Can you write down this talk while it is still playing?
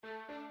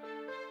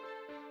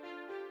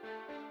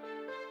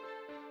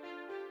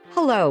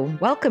Hello,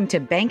 welcome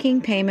to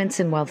Banking, Payments,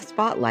 and Wealth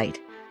Spotlight,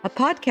 a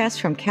podcast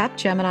from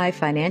Capgemini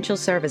Financial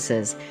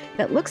Services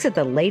that looks at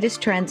the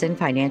latest trends in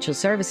financial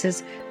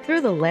services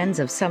through the lens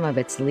of some of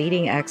its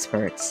leading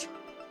experts.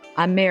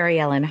 I'm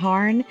Mary Ellen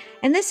Harn,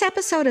 and this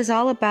episode is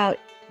all about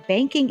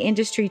banking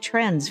industry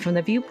trends from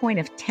the viewpoint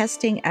of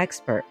testing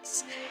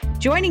experts.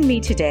 Joining me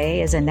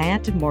today is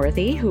Anand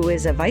Murthy, who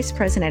is a vice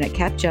president at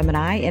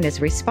Capgemini and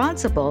is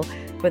responsible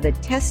for the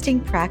testing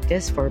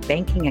practice for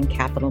banking and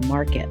capital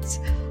markets.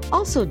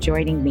 Also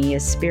joining me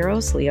is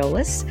Spiros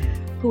Leolis,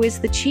 who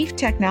is the chief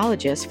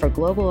technologist for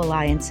Global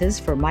Alliances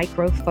for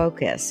Micro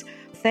Focus.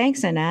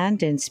 Thanks,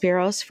 Anand and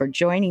Spiros, for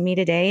joining me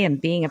today and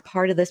being a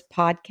part of this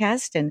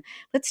podcast. And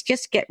let's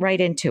just get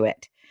right into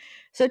it.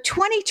 So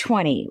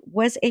 2020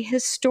 was a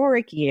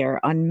historic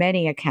year on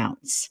many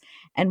accounts.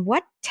 And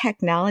what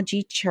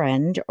technology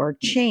trend or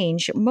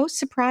change most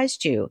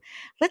surprised you?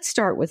 Let's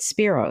start with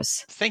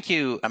Spiros. Thank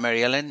you,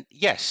 Mary Ellen.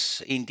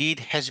 Yes, indeed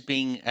has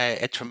been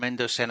a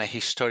tremendous and a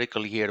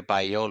historical year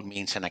by all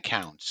means and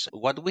accounts.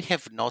 What we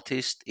have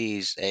noticed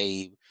is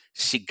a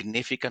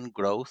significant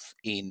growth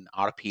in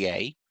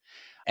RPA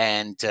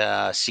and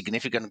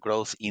significant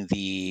growth in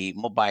the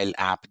mobile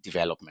app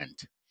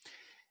development.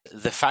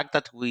 The fact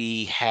that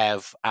we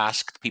have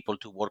asked people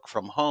to work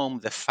from home,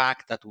 the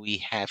fact that we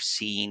have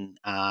seen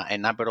a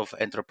number of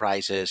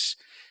enterprises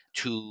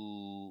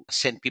to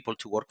send people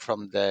to work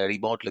from the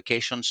remote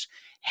locations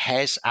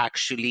has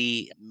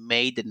actually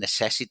made a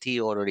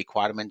necessity or a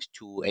requirement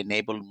to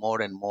enable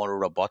more and more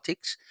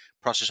robotics,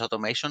 process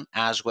automation,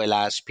 as well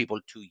as people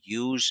to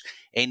use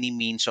any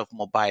means of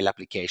mobile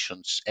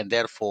applications. And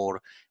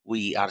therefore,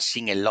 we are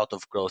seeing a lot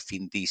of growth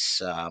in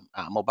this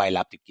mobile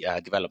app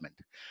development.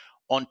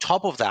 On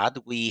top of that,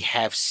 we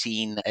have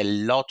seen a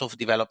lot of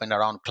development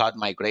around cloud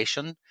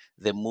migration,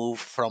 the move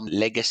from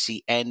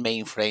legacy and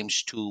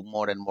mainframes to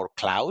more and more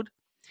cloud.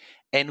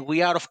 And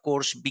we are, of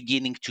course,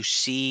 beginning to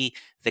see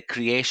the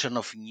creation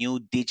of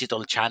new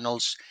digital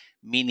channels,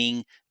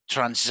 meaning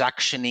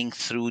transactioning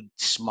through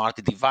smart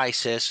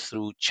devices,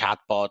 through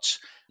chatbots,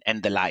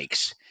 and the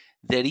likes.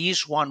 There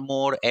is one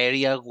more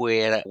area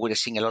where we're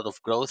seeing a lot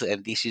of growth,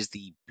 and this is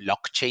the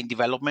blockchain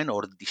development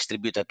or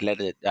distributed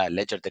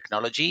ledger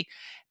technology.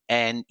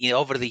 And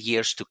over the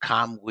years to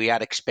come, we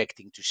are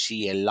expecting to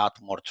see a lot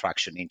more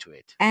traction into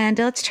it. And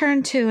let's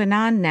turn to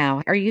Anand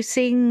now. Are you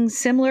seeing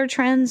similar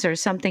trends or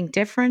something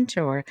different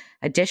or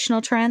additional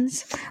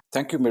trends?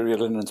 Thank you, Mary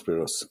Ellen and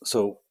Spiros.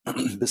 So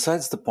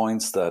besides the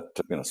points that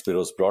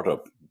Spiros brought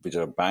up, which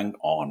are bang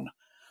on,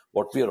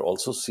 what we are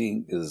also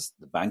seeing is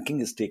the banking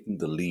is taking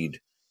the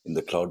lead in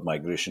the cloud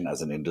migration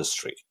as an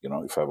industry.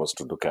 If I was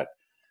to look at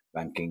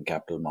banking,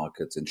 capital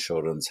markets,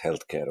 insurance,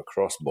 healthcare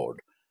across board,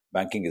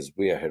 banking is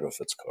way ahead of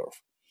its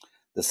curve.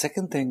 The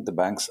second thing the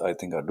banks, I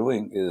think, are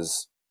doing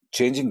is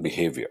changing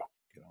behavior,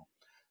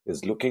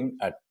 is looking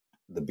at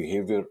the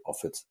behavior of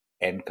its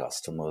end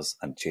customers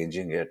and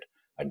changing it,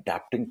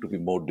 adapting to be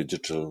more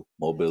digital,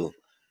 mobile,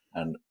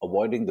 and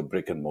avoiding the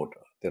brick and mortar.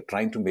 They're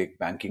trying to make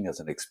banking as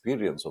an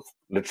experience of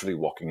literally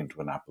walking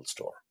into an Apple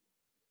store.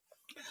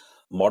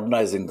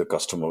 Modernizing the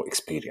customer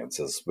experience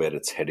is where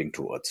it's heading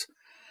towards.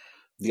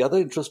 The other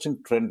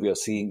interesting trend we are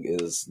seeing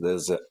is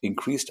there's an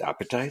increased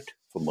appetite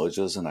for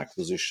mergers and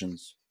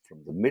acquisitions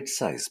from the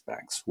mid-sized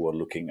banks who are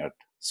looking at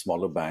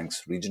smaller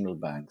banks, regional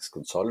banks,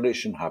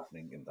 consolidation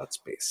happening in that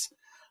space.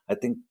 I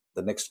think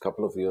the next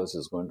couple of years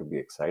is going to be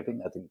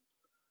exciting. I think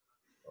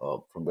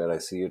from where I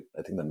see it,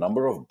 I think the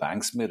number of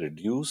banks may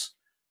reduce,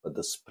 but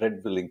the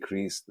spread will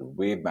increase. The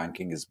way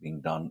banking is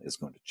being done is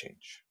going to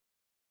change.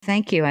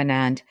 Thank you,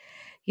 Anand.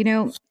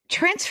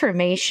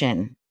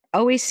 Transformation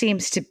always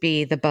seems to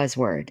be the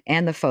buzzword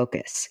and the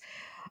focus.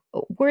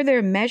 Were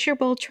there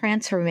measurable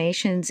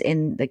transformations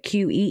in the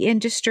QE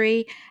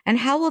industry, and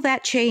how will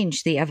that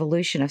change the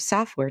evolution of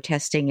software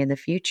testing in the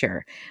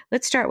future?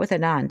 Let's start with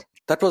Anand.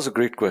 That was a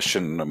great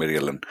question, Mary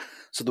Ellen.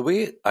 So the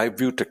way I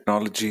view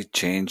technology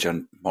change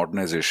and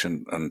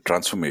modernization and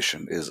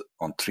transformation is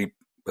on three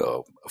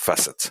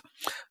facets: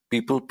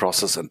 people,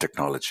 process, and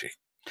technology.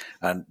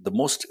 And the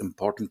most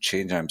important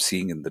change I'm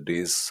seeing in the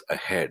days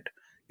ahead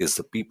is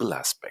the people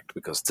aspect,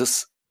 because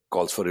this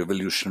calls for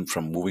evolution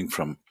from moving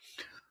from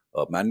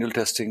manual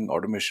testing,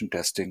 automation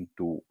testing,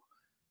 to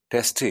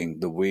testing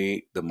the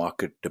way the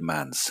market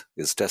demands,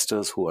 is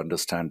testers who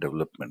understand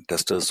development,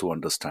 testers who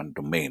understand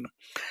domain,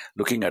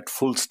 looking at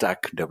full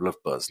stack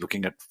developers,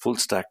 looking at full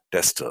stack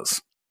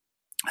testers.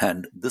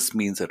 And this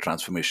means a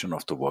transformation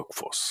of the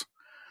workforce.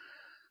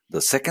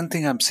 The second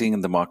thing I'm seeing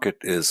in the market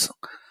is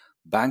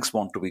banks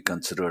want to be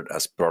considered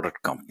as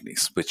product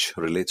companies, which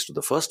relates to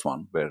the first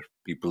one, where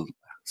people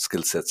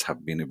skill sets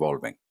have been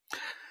evolving.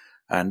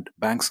 And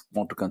banks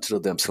want to consider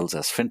themselves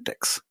as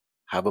fintechs,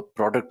 have a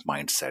product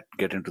mindset,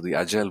 get into the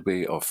agile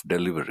way of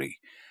delivery,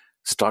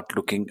 start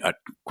looking at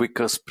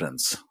quicker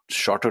sprints,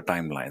 shorter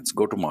timelines,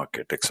 go to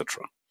market,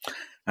 etc.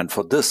 And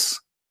for this,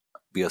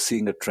 we are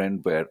seeing a trend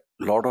where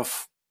a lot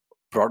of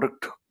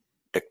product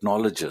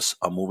technologists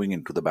are moving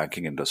into the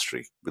banking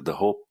industry with the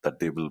hope that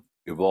they will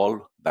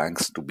evolve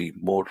banks to be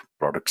more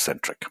product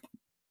centric.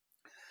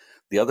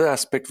 The other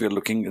aspect we are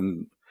looking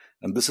in,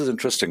 and this is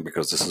interesting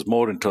because this is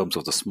more in terms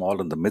of the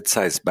small and the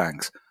mid-sized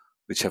banks,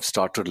 which have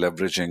started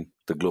leveraging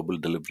the global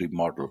delivery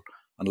model.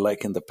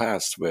 Unlike in the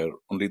past, where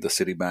only the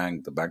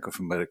Citibank, the Bank of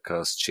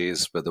America's,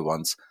 Chase were the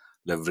ones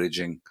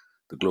leveraging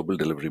the global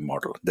delivery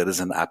model. There is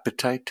an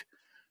appetite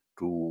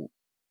to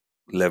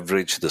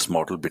leverage this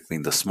model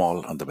between the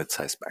small and the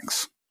mid-sized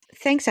banks.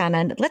 Thanks,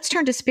 Anand. Let's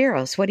turn to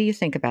Spiros. What do you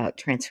think about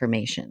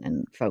transformation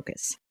and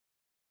focus?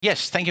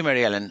 Yes, thank you,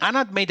 Mary Ellen.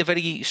 Anand made a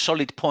very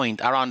solid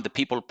point around the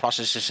people,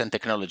 processes, and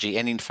technology.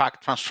 And in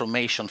fact,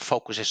 transformation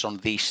focuses on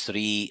these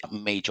three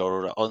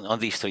on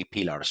these three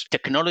pillars.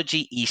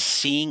 Technology is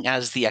seen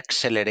as the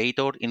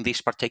accelerator in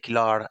this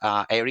particular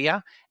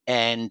area.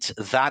 And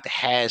that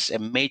has a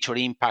major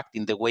impact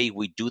in the way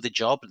we do the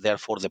job,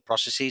 therefore the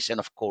processes, and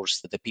of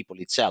course the people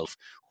itself,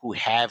 who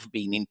have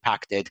been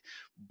impacted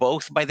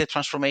both by the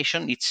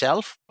transformation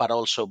itself, but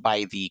also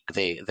by the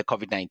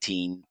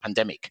COVID-19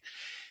 pandemic.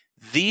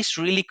 This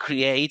really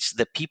creates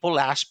the people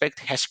aspect,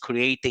 has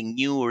created a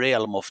new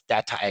realm of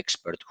data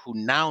expert who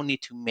now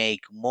need to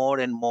make more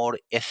and more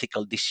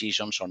ethical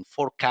decisions on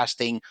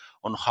forecasting,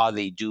 on how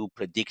they do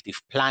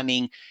predictive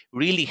planning,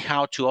 really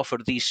how to offer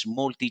this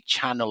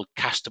multi-channel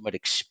customer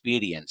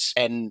experience.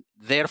 And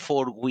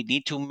therefore, we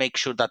need to make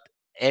sure that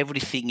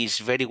everything is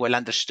very well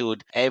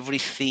understood.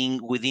 Everything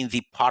within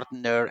the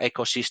partner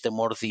ecosystem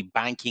or the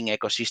banking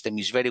ecosystem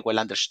is very well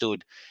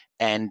understood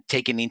and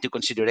taken into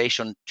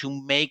consideration to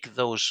make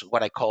those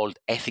what I call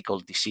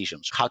ethical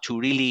decisions, how to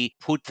really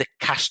put the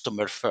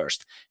customer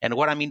first. And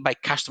what I mean by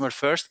customer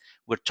first,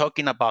 we're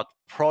talking about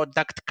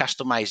product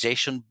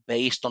customization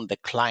based on the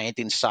client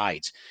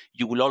insights.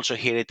 You will also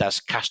hear it as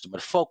customer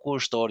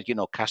focused or,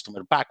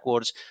 customer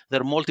backwards.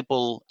 There are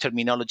multiple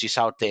terminologies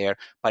out there,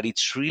 but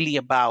it's really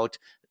about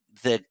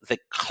the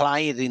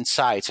client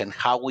insights and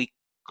how we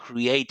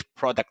create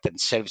product and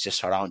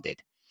services around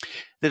it.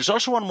 There's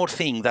also one more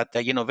thing that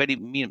very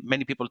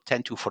many people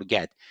tend to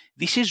forget.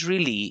 This is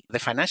really the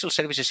financial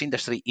services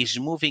industry is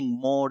moving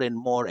more and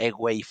more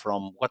away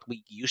from what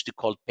we used to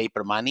call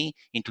paper money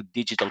into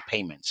digital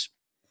payments.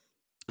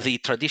 The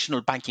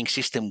traditional banking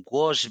system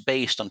was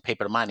based on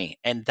paper money,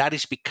 and that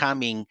is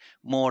becoming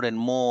more and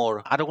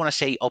more, I don't want to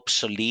say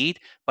obsolete,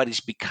 but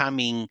it's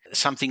becoming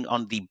something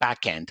on the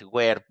back end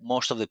where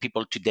most of the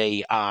people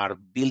today are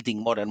building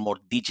more and more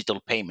digital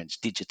payments,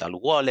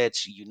 digital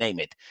wallets, you name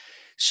it.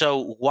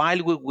 So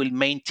while we will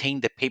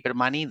maintain the paper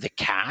money, the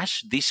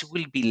cash, this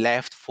will be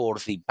left for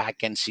the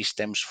backend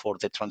systems for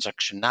the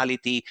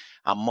transactionality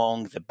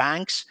among the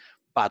banks.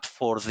 But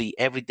for the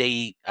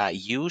everyday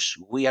use,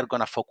 we are going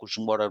to focus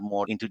more and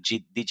more into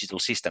digital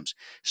systems.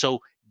 So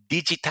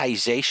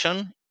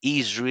digitization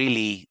is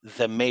really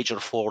the major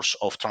force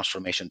of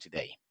transformation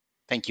today.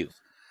 Thank you.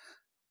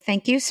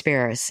 Thank you,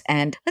 Spiros.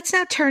 And let's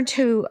now turn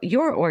to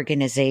your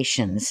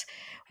organizations.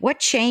 What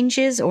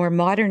changes or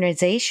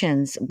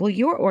modernizations will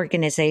your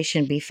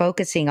organization be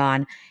focusing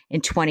on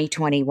in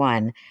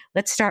 2021?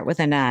 Let's start with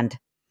Anand.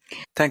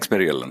 Thanks,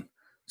 Mary Ellen.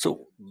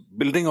 So,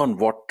 building on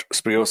what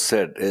Spiros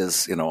said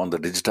is, on the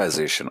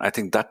digitization, I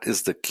think that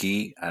is the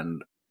key,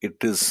 and it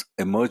is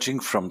emerging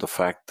from the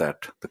fact that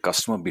the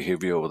customer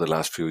behavior over the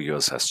last few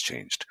years has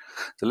changed.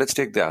 So, let's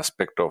take the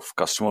aspect of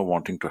customer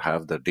wanting to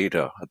have the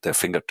data at their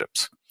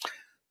fingertips.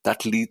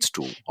 That leads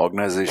to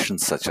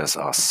organizations such as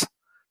us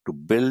to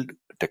build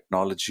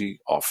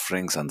technology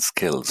offerings and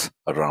skills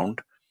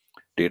around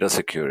data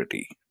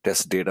security,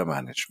 test data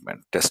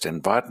management, test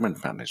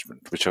environment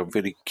management, which are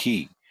very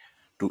key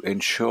to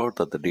ensure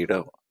that the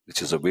data which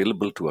is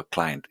available to a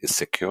client is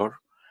secure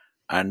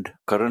and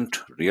current,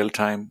 real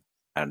time,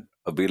 and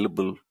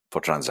available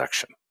for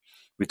transaction.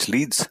 Which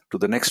leads to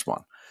the next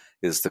one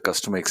is the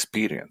customer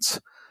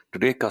experience.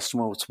 Today,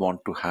 customers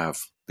want to have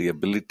the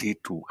ability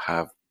to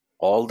have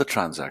all the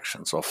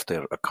transactions of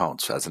their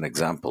accounts, as an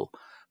example,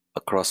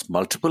 across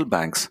multiple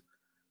banks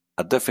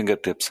at their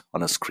fingertips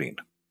on a screen.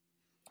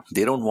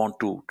 They don't want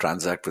to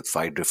transact with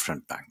 5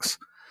 different banks.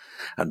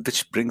 And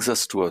which brings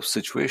us to a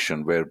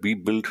situation where we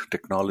build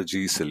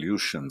technology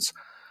solutions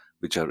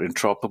which are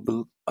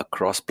interoperable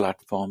across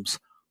platforms,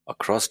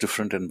 across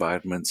different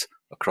environments,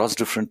 across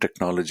different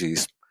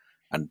technologies,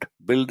 and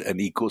build an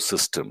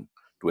ecosystem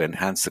to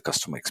enhance the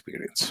customer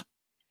experience.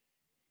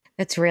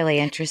 That's really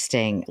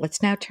interesting.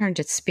 Let's now turn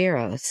to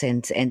Spiros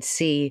and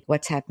see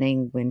what's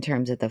happening in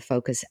terms of the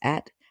focus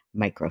at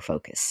Micro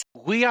Focus.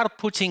 We are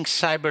putting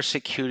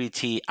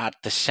cybersecurity at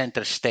the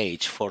center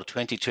stage for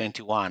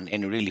 2021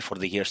 and really for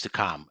the years to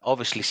come.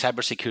 Obviously,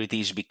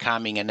 cybersecurity is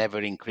becoming an ever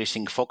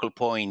increasing focal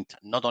point,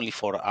 not only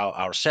for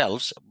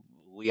ourselves.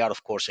 We are,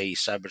 of course, a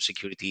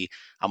cybersecurity,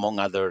 among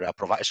other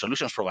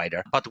solutions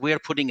provider, but we are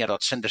putting it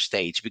at center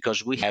stage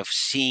because we have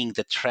seen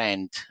the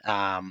trend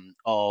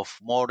of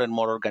more and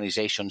more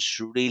organizations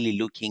really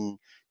looking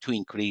to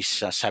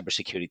increase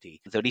cybersecurity.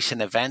 The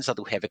recent events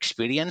that we have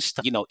experienced,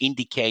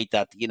 indicate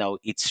that,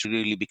 it's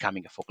really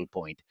becoming a focal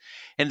point.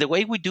 And the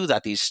way we do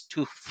that is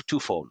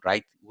twofold,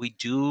 right? We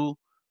do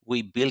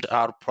we build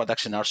our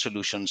products and our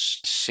solutions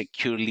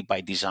securely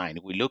by design.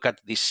 We look at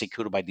this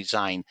secure by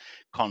design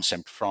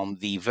concept from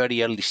the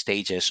very early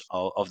stages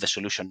of the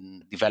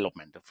solution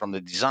development, from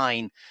the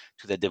design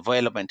to the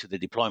development to the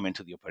deployment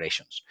to the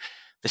operations.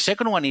 The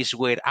second one is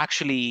we're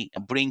actually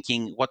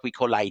bringing what we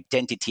call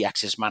identity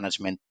access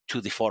management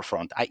to the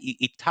forefront.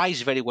 It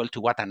ties very well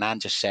to what Anand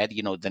just said,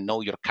 the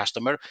know your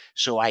customer.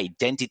 So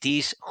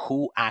identities,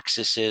 who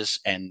accesses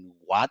and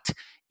what,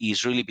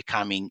 is really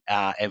becoming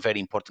a very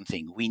important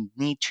thing. We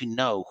need to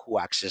know who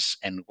accesses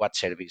and what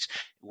service,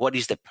 what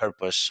is the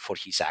purpose for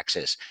his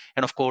access.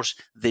 And of course,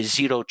 the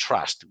zero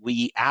trust.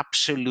 We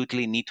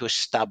absolutely need to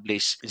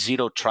establish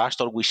zero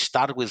trust, or we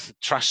start with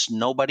trust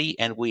nobody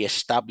and we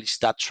establish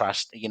that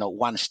trust,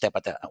 one step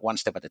at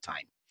a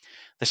time.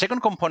 The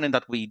second component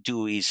that we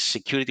do is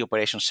security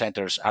operations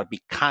centers are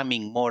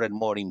becoming more and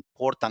more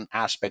important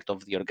aspect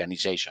of the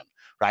organization,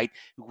 right?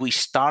 We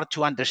start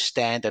to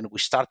understand and we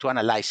start to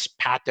analyze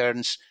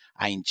patterns,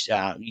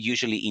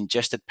 usually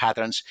ingested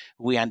patterns.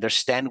 We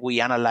understand,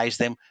 we analyze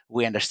them,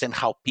 we understand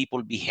how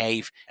people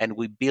behave, and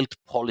we build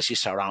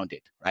policies around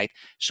it, right?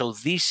 So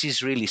this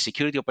is really,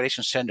 security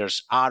operations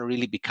centers are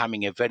really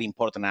becoming a very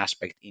important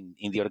aspect in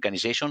the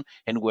organization,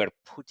 and we're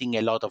putting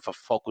a lot of a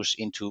focus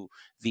into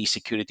the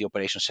security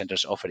operations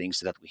centers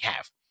offerings that we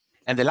have.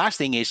 And the last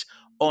thing is,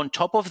 on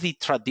top of the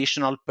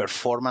traditional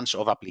performance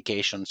of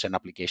applications and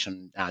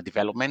application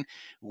development,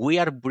 we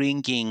are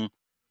bringing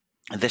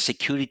the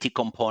security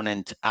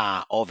component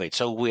of it.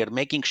 So we're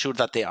making sure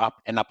that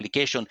an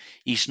application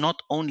is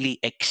not only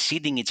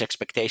exceeding its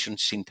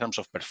expectations in terms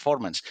of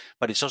performance,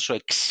 but it's also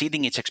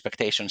exceeding its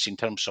expectations in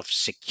terms of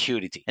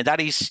security. And that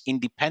is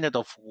independent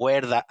of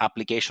where the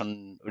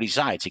application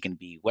resides. It can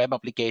be web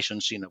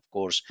applications and, of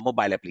course,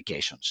 mobile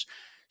applications.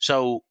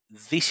 So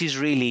this is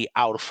really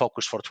our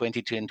focus for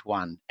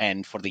 2021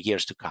 and for the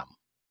years to come.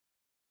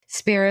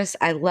 Spiros,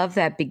 I love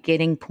that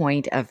beginning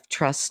point of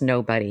trust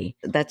nobody.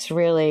 That's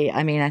really,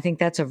 I think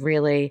that's a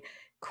really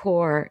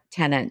core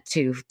tenet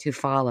to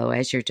follow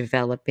as you're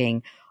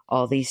developing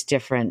all these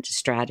different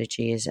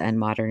strategies and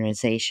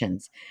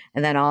modernizations.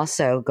 And then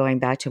also going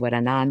back to what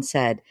Anand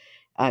said,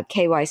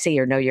 KYC,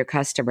 or know your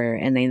customer.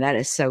 And then that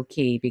is so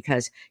key,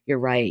 because you're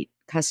right.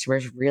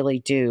 Customers really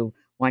do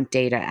want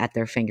data at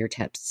their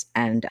fingertips.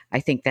 And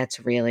I think that's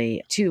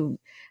really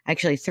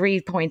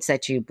three points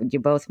that you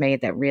both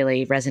made that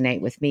really resonate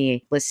with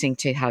me, listening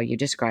to how you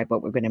describe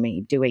what we're going to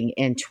be doing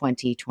in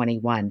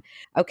 2021.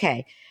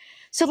 Okay.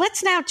 So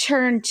let's now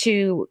turn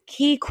to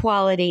key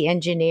quality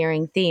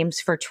engineering themes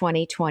for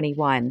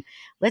 2021.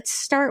 Let's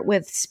start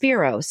with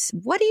Spiros.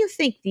 What do you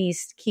think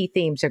these key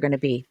themes are going to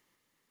be?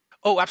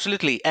 Oh,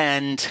 absolutely.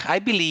 And I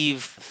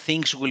believe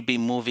things will be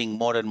moving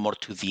more and more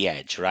to the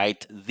edge,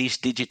 right? This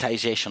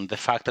digitization, the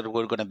fact that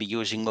we're going to be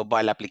using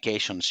mobile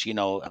applications,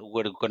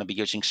 we're going to be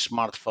using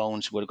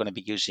smartphones, we're going to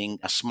be using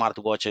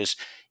smartwatches.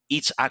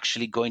 It's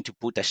actually going to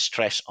put a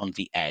stress on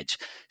the edge.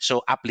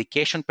 So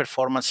application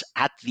performance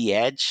at the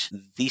edge,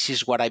 this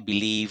is what I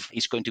believe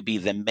is going to be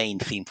the main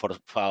theme for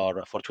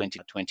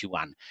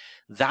 2021.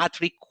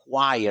 That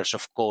requires,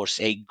 of course,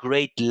 a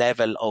great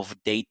level of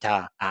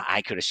data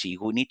accuracy.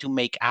 We need to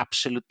make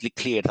absolutely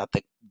clear that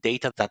the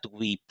data that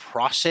we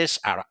process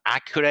are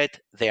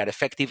accurate, they are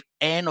effective,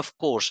 and of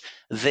course,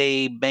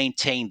 they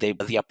maintain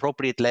the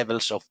appropriate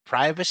levels of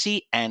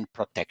privacy and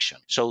protection.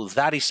 So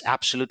that is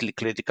absolutely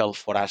critical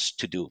for us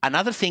to do.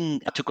 Another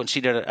thing to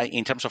consider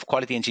in terms of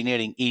quality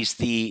engineering is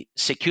the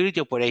security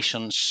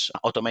operations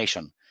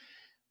automation.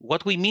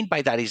 What we mean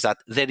by that is that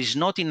there is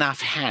not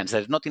enough hands,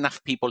 there's not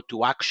enough people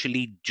to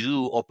actually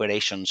do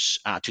operations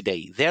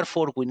today.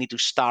 Therefore, we need to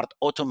start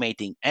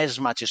automating as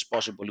much as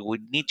possible. We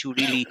need to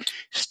really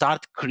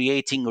start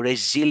creating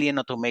resilient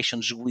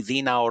automations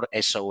within our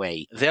SOA.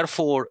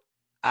 Therefore,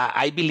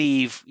 I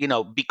believe,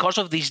 because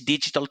of these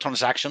digital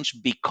transactions,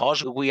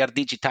 because we are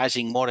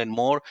digitizing more and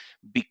more,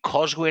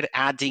 because we're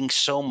adding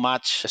so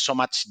much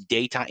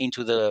data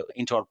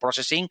into our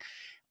processing,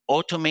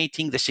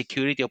 automating the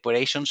security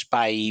operations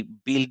by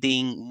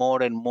building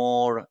more and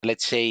more,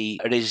 let's say,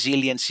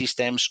 resilient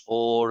systems,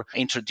 or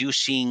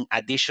introducing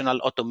additional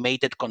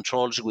automated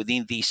controls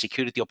within the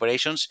security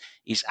operations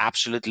is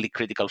absolutely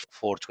critical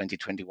for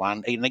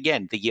 2021 and,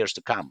 again, the years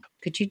to come.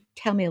 Could you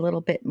tell me a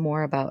little bit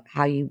more about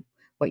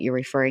what you're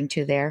referring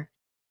to there?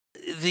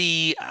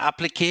 The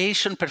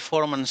application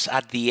performance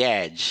at the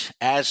edge,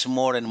 as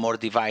more and more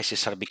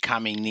devices are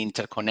becoming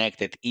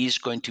interconnected, is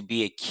going to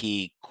be a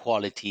key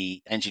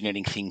quality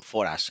engineering thing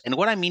for us. And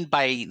what I mean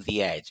by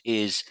the edge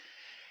is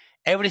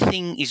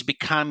everything is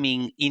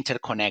becoming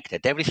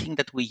interconnected. Everything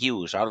that we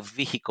use, our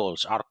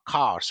vehicles, our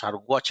cars, our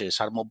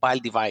watches, our mobile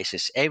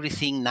devices,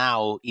 everything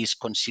now is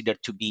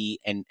considered to be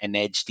an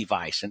edge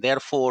device. And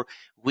therefore,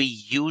 we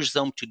use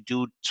them to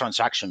do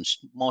transactions,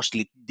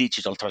 mostly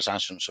digital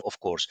transactions, of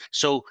course.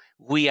 So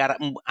we are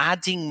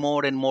adding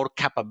more and more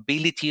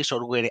capabilities,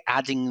 or we're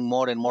adding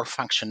more and more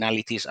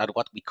functionalities at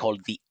what we call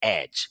the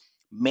edge.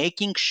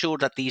 Making sure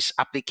that these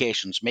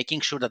applications, making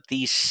sure that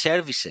these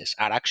services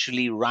are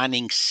actually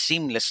running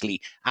seamlessly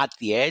at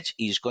the edge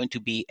is going to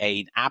be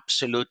an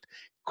absolute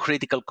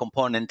critical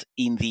component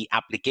in the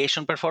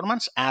application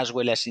performance as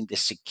well as in the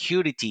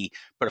security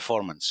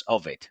performance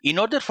of it. In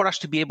order for us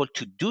to be able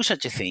to do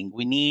such a thing,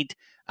 we need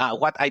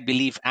what I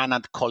believe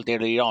Anand called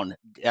earlier on,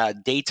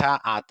 data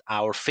at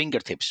our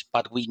fingertips,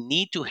 but we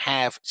need to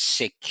have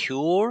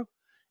secure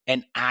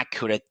and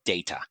accurate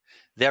data.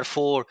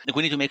 Therefore,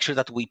 we need to make sure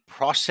that we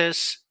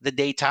process the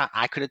data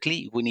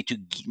accurately. We need to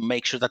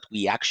make sure that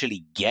we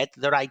actually get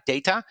the right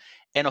data.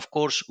 And of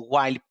course,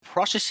 while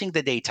processing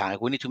the data,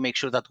 we need to make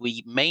sure that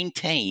we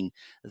maintain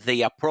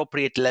the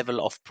appropriate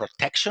level of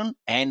protection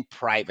and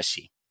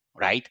privacy,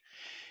 right?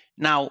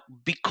 Now,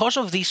 because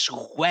of this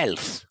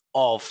wealth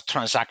of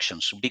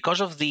transactions,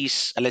 because of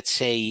this, let's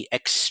say,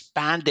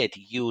 expanded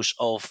use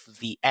of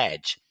the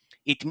edge,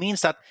 it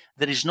means that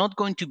there is not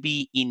going to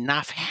be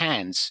enough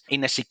hands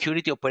in a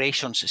security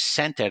operations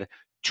center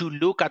to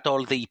look at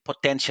all the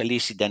potential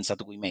incidents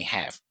that we may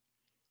have.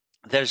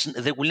 There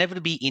will never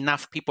be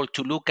enough people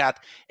to look at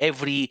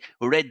every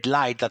red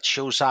light that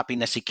shows up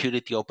in a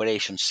security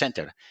operations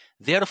center.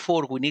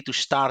 Therefore, we need to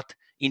start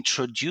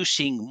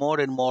introducing more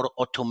and more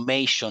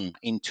automation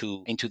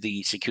into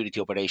the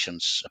security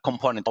operations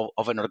component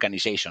of an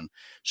organization.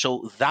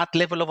 So that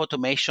level of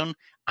automation,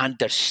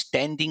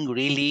 understanding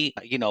really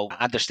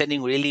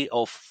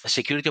of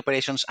security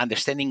operations,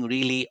 understanding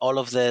really all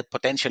of the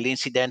potential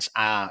incidents,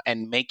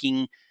 and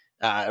making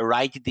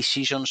right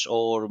decisions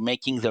or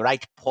making the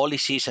right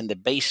policies and the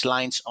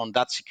baselines on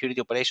that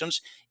security operations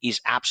is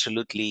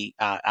absolutely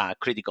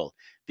critical.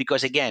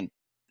 Because again,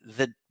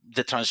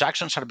 the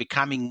transactions are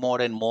becoming more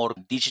and more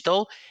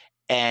digital,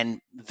 and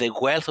the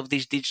wealth of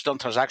these digital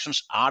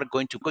transactions are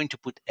going to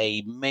put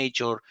a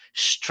major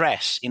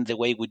stress in the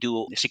way we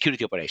do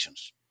security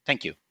operations.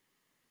 Thank you.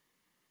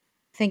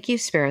 Thank you,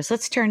 Spiros.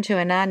 Let's turn to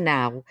Anand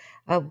now.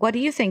 What do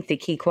you think the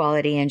key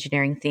quality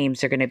engineering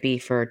themes are going to be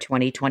for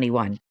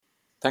 2021?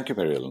 Thank you,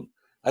 Mary Ellen.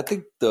 I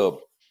think the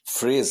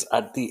phrase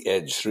 "at the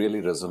edge"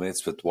 really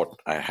resonates with what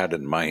I had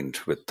in mind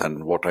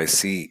and what I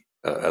see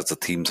as the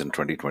themes in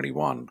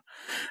 2021.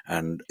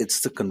 And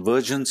it's the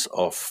convergence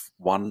of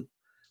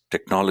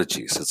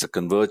technologies. It's a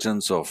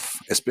convergence of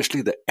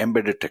especially the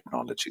embedded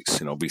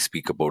technologies. We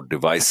speak about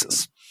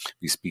devices.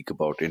 We speak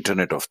about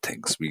Internet of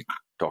Things. We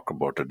talk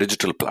about the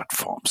digital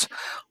platforms.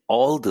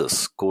 All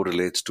this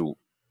correlates to,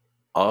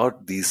 are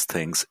these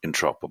things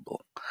interoperable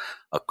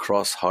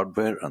across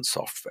hardware and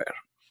software?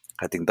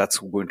 I think that's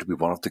going to be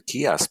one of the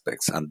key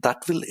aspects, and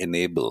that will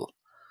enable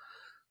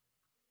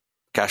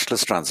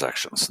cashless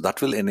transactions,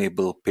 that will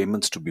enable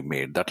payments to be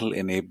made, that will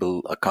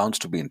enable accounts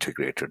to be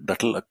integrated,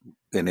 that will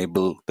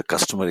enable the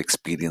customer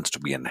experience to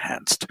be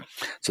enhanced.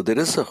 So there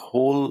is a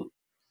whole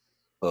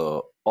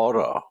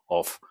aura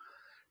of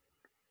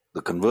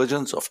the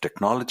convergence of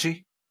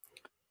technology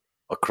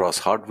across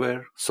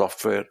hardware,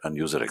 software, and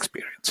user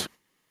experience.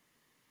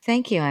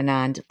 Thank you,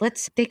 Anand.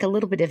 Let's take a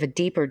little bit of a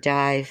deeper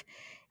dive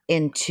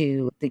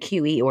into the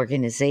QE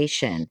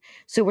organization.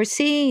 So we're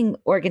seeing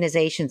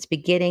organizations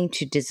beginning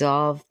to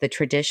dissolve the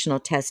traditional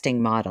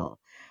testing model.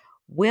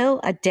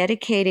 Will a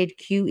dedicated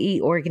QE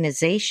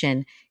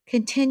organization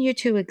continue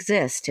to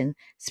exist? And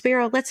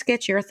Spiro, let's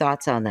get your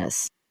thoughts on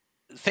this.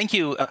 Thank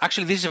you.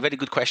 Actually, this is a very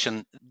good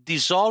question.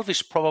 Dissolve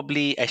is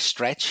probably a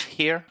stretch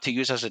here to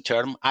use as a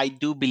term. I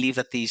do believe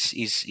that this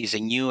is a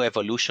new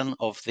evolution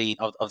of the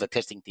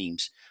testing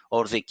teams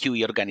or the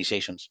QE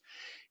organizations.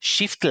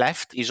 Shift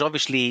left is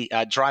obviously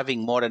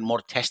driving more and more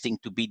testing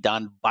to be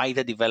done by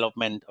the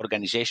development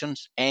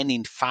organizations. And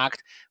in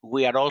fact,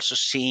 we are also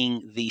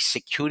seeing the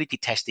security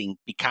testing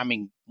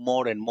becoming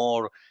more and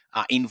more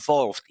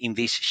involved in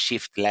this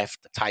shift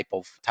left type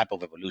of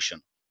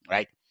evolution,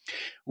 right?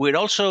 We're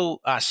also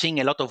seeing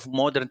a lot of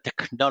modern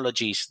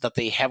technologies that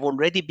they have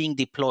already been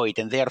deployed,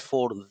 and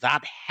therefore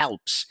that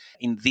helps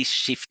in this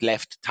shift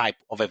left type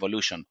of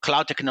evolution.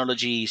 Cloud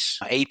technologies,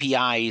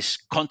 APIs,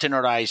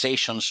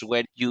 containerizations,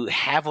 where you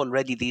have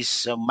already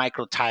these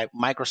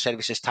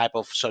microservices type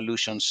of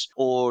solutions,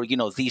 or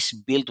these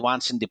build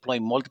once and deploy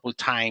multiple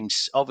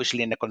times,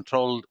 obviously in a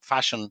controlled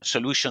fashion,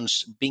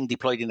 solutions being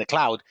deployed in the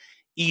cloud,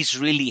 is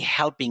really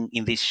helping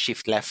in this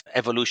shift left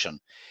evolution.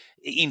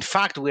 In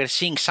fact, we're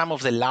seeing some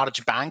of the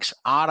large banks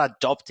are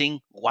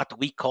adopting what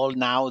we call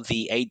now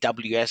the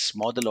AWS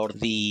model or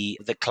the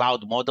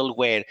cloud model,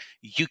 where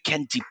you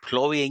can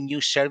deploy a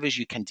new service,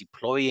 you can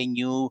deploy a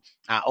new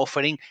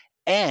offering,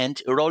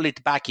 and roll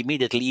it back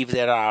immediately if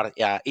there are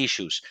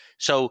issues.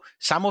 So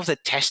some of the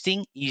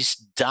testing is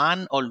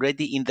done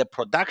already in the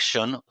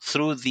production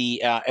through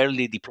the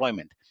early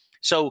deployment.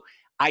 So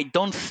I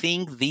don't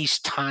believe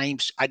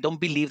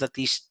that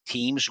these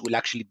teams will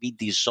actually be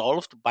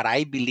dissolved, but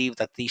I believe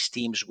that these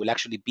teams will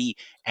actually be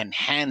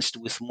enhanced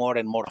with more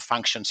and more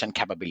functions and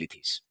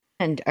capabilities.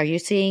 And are you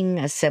seeing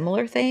a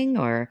similar thing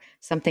or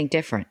something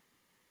different?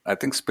 I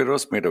think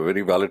Spiros made a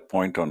very valid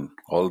point on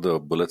all the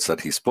bullets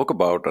that he spoke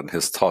about and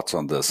his thoughts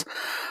on this.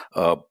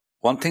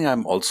 One thing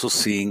I'm also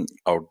seeing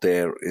out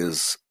there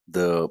is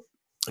the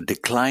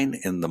decline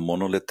in the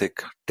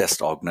monolithic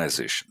test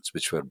organizations,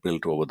 which were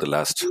built over the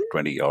last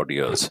 20 odd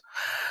years.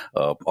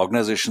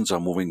 Organizations are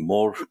moving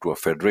more to a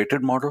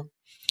federated model.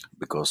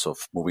 because of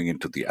moving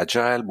into the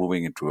agile,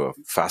 moving into a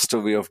faster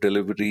way of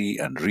delivery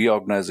and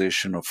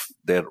reorganization of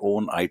their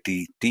own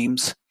IT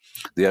teams.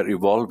 They are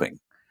evolving.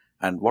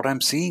 And what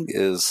I'm seeing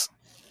is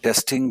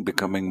testing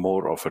becoming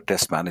more of a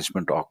test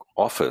management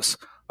office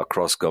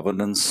across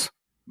governance,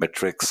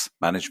 metrics,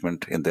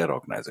 management in their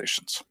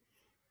organizations.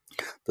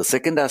 The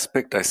second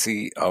aspect I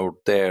see out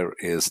there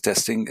is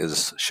testing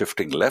is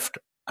shifting left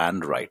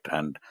and right.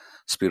 And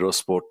Spiro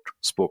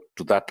spoke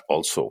to that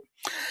also.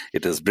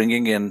 It is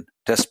bringing in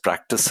test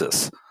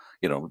practices,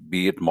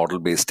 be it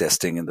model-based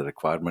testing in the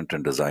requirement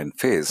and design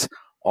phase,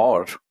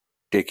 or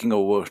taking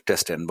over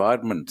test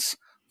environments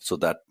so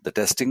that the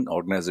testing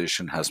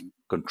organization has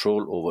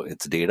control over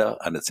its data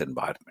and its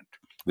environment,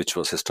 which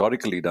was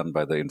historically done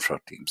by the infra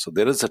team. So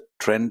there is a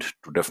trend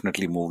to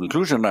definitely move. In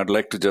conclusion, I'd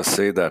like to just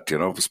say that,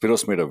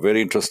 Spiros made a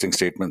very interesting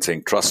statement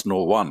saying, trust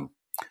no one.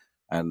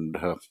 And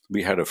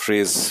we had a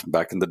phrase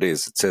back in the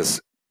days, it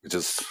says, which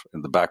is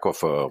in the back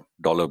of a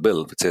dollar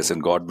bill, which says, in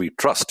God we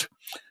trust.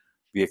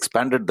 We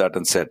expanded that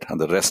and said, and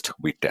the rest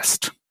we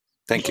test.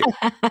 Thank you.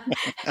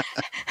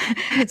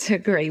 That's a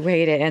great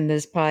way to end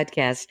this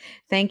podcast.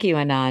 Thank you,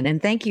 Anand.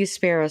 And thank you,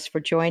 Spiros, for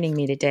joining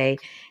me today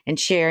and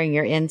sharing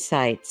your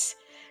insights.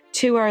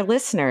 To our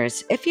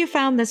listeners, if you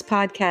found this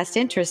podcast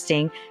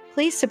interesting,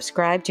 please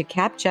subscribe to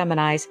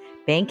Capgemini's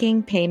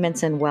Banking,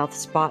 Payments, and Wealth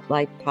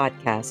Spotlight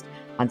podcast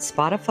on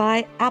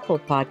Spotify, Apple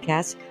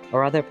Podcasts,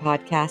 or other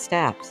podcast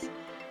apps.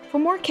 For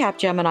more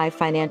Capgemini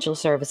Financial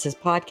Services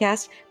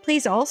podcasts,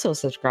 please also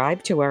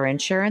subscribe to our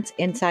Insurance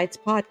Insights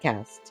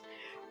podcast.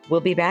 We'll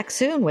be back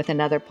soon with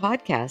another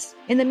podcast.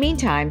 In the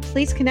meantime,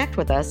 please connect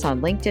with us on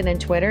LinkedIn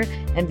and Twitter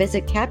and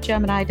visit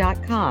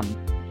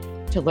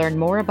capgemini.com. To learn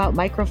more about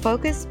Micro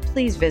Focus,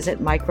 please visit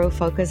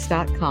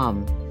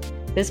microfocus.com.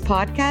 This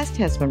podcast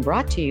has been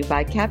brought to you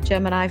by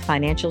Capgemini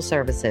Financial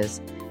Services.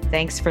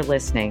 Thanks for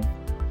listening.